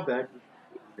 Didn't know how bad,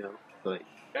 like.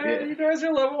 Yeah. You guys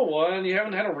are level 1. You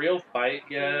haven't had a real fight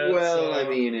yet. Well, so. I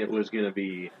mean, it was gonna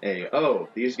be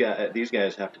these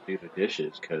guys have to do the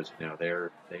dishes because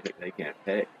they can't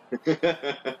pay.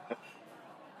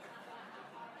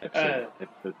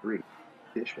 Episode 3,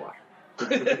 dishwasher.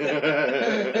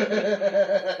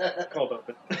 Cold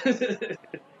open.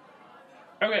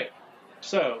 Okay,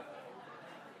 so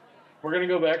we're gonna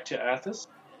go back to Athos.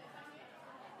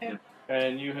 Yeah.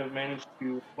 And you have managed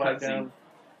to flag down.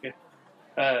 Okay.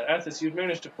 Athos, you've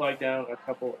managed to flag down a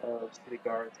couple of city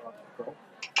guards on patrol.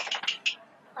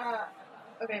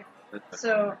 Okay.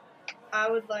 So, I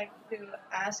would like to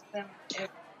ask them if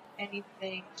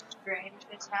anything strange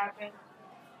has happened.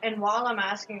 And while I'm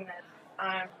asking this,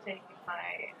 I'm taking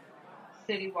my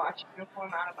city watch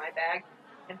uniform out of my bag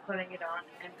and putting it on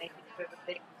and making sure that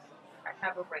they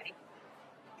have a rank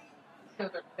so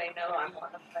that they know I'm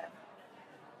one of them.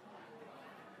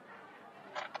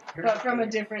 But from a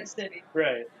different city.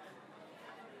 Right.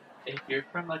 If you're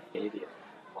from Acadia,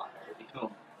 why are you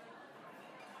home?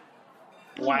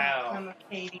 Wow. From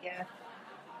Acadia.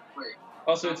 Wait.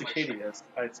 Also, it's Acadia.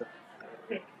 I said.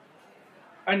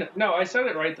 I know. No, I said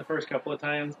it right the first couple of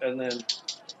times, and then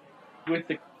with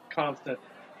the constant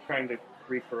trying to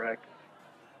recorrect,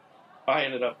 I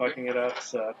ended up fucking it up.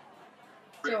 So.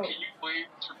 Rick, can you please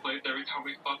replace every time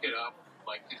we fuck it up,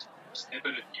 like just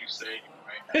snippet of you saying it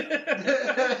right?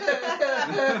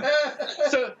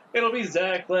 So it'll be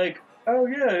Zach like, oh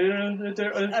yeah,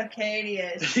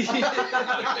 Acadia.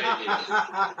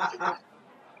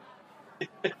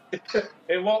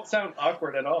 It won't sound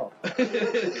awkward at all.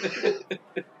 I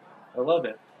love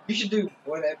it. You should do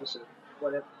one episode.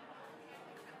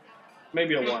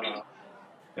 Maybe a one-off.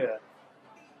 Yeah.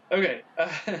 Okay.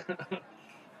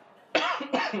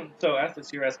 So,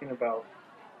 Athos, you're asking about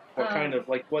what kind of,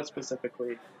 like, what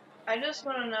specifically? I just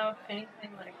want to know if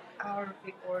anything, like, out of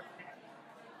the ordinary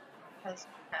has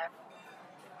happened.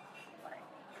 Like,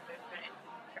 there's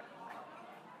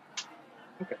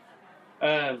been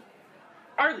Okay.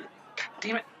 Arlie! God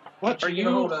damn it. What are you?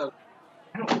 Hold up.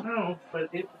 I don't know, but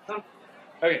it's not.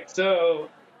 Okay, so,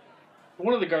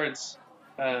 one of the guards,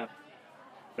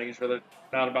 making sure they're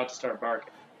not about to start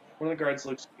barking, one of the guards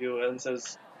looks at you and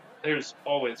says, there's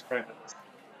always crime in this.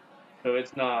 So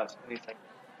it's not anything.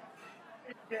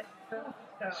 So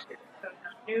no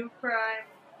new crime.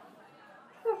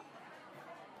 Whew.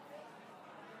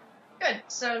 Good.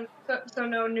 So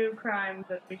no new crime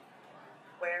that we should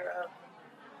be aware of.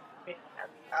 Being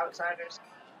outsiders.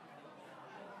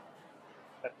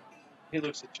 He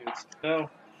looks at you and says, no.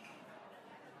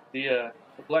 The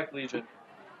Black Legion,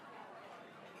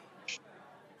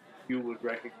 you would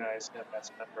recognize him as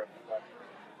a member of the Black Legion.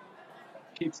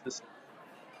 Keeps this.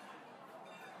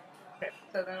 Okay,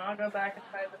 so then I'll go back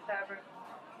inside the tavern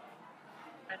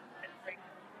and drink.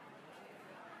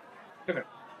 Okay.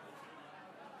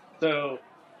 So,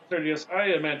 Sergius,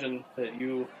 I imagine that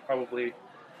you probably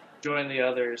join the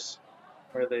others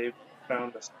where they've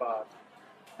found a spot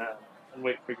and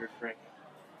wait for your drink.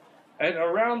 And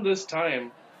around this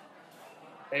time,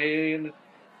 an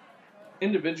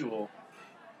individual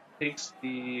takes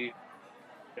the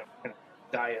kind of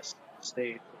dais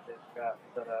stage that they've got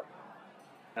set up.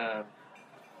 And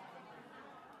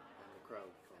the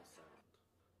crowd falls silent,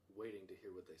 waiting to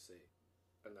hear what they say.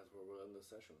 And that's where we'll end the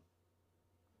session.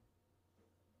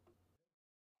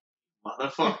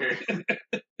 Motherfucker.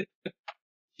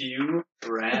 You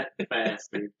rat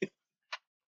bastard.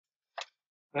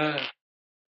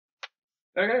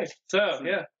 Okay, so,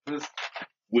 yeah.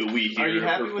 Will we Are you hear a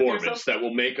happy with performance yourself? that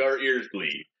will make our ears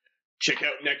bleed? Check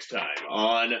out next time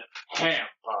on Ham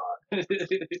Pod.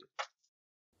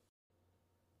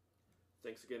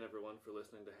 Thanks again, everyone, for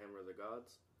listening to Hammer of the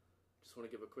Gods. Just want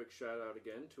to give a quick shout out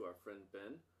again to our friend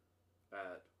Ben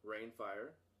at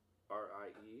Reignfire,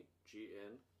 RIEGNFIRE,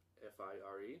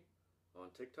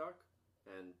 on TikTok,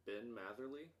 and Ben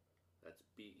Matherly, that's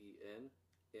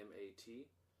BENMATHERLY,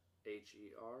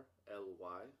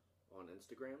 on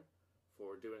Instagram,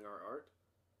 for doing our art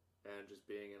and just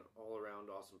being an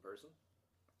all-around awesome person.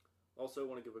 Also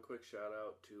want to give a quick shout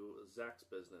out to Zach's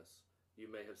business. You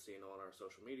may have seen on our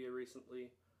social media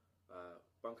recently,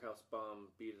 Bunkhouse Bum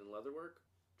Bead and Leatherwork.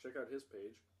 Check out his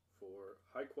page for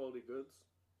high-quality goods,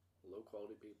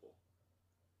 low-quality people.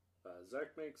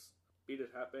 Zach makes beaded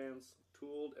hat bands,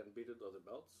 tooled and beaded leather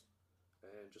belts,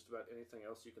 and just about anything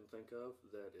else you can think of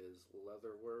that is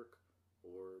leather work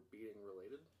or beading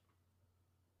related.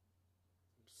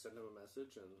 Just send him a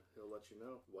message and he'll let you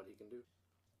know what he can do.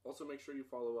 Also, make sure you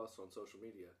follow us on social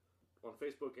media, on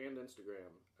Facebook and Instagram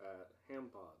at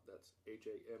HAMPOD, that's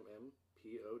HAMMPOD.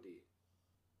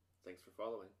 Thanks for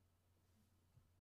following.